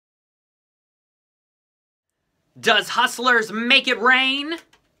Does Hustlers make it rain?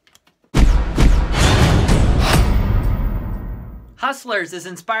 Hustlers is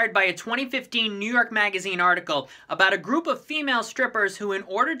inspired by a 2015 New York Magazine article about a group of female strippers who, in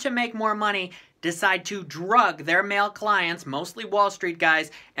order to make more money, decide to drug their male clients, mostly Wall Street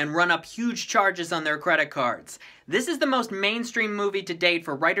guys, and run up huge charges on their credit cards. This is the most mainstream movie to date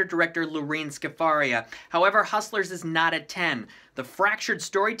for writer-director Lorene Scafaria. However, Hustlers is not a 10. The fractured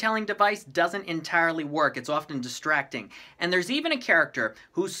storytelling device doesn't entirely work. It's often distracting. And there's even a character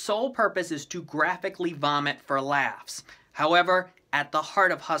whose sole purpose is to graphically vomit for laughs. However, at the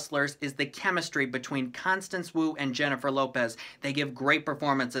heart of Hustlers is the chemistry between Constance and Jennifer Lopez. They give great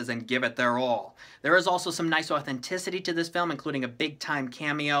performances and give it their all. There is also some nice authenticity to this film, including a big-time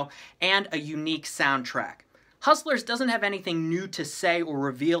cameo and a unique soundtrack. Hustlers doesn't have anything new to say or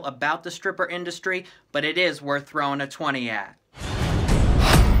reveal about the stripper industry, but it is worth throwing a 20 at.